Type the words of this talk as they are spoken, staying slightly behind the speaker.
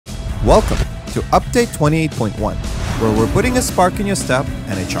Welcome to Update 28.1, where we're putting a spark in your step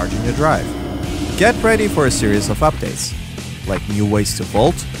and a charge in your drive. Get ready for a series of updates, like new ways to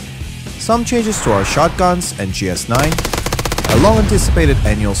Folgt, some changes to our shotguns and GS9, a long-anticipated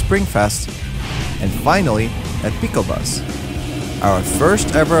annual Spring Fest, and finally, a PicoBus, our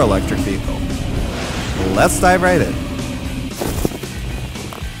first ever electric vehicle. Let's dive right in.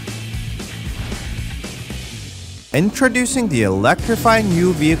 Introducing the electrifying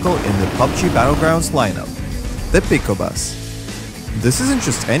new vehicle in the PUBG Battlegrounds lineup, the PicoBus. This isn't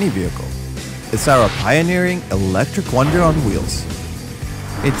just any vehicle, it's our pioneering electric wonder on wheels.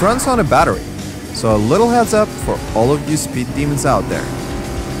 It runs on a battery, so a little heads up for all of you speed demons out there.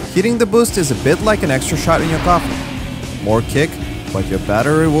 Hitting the boost is a bit like an extra shot in your coffee. More kick, but your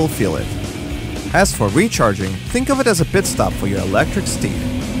battery will feel it. As for recharging, think of it as a pit stop for your electric steed.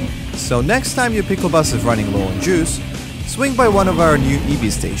 So next time your PicoBus is running low on juice, swing by one of our new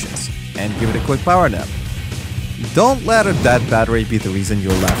EV stations and give it a quick power nap. Don't let a dead battery be the reason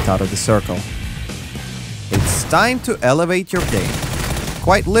you're left out of the circle. It's time to elevate your game,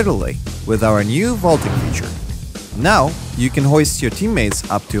 quite literally, with our new vaulting feature. Now, you can hoist your teammates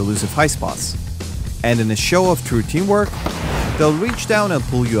up to elusive high spots, and in a show of true teamwork, they'll reach down and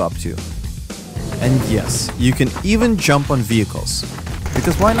pull you up too. And yes, you can even jump on vehicles,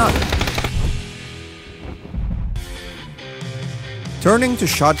 because why not? Turning to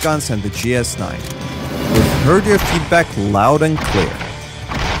shotguns and the GS9, we've heard your feedback loud and clear.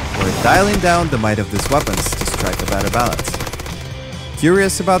 We're dialing down the might of these weapons to strike a better balance.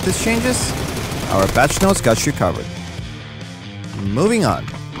 Curious about these changes? Our patch notes got you covered. Moving on,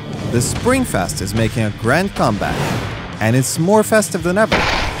 the Spring Fest is making a grand comeback, and it's more festive than ever.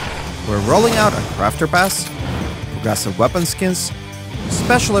 We're rolling out a Crafter Pass, progressive weapon skins,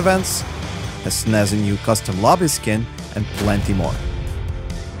 special events, a snazzy new custom lobby skin, and plenty more.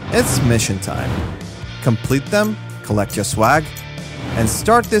 It's mission time. Complete them, collect your swag, and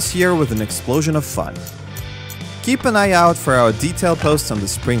start this year with an explosion of fun. Keep an eye out for our detailed posts on the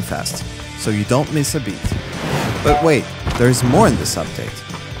Spring Fest, so you don't miss a beat. But wait, there's more in this update.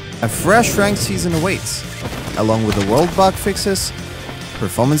 A fresh ranked season awaits, along with the world bug fixes,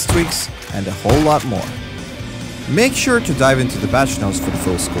 performance tweaks, and a whole lot more. Make sure to dive into the patch notes for the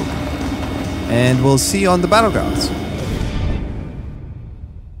full scoop. And we'll see you on the Battlegrounds.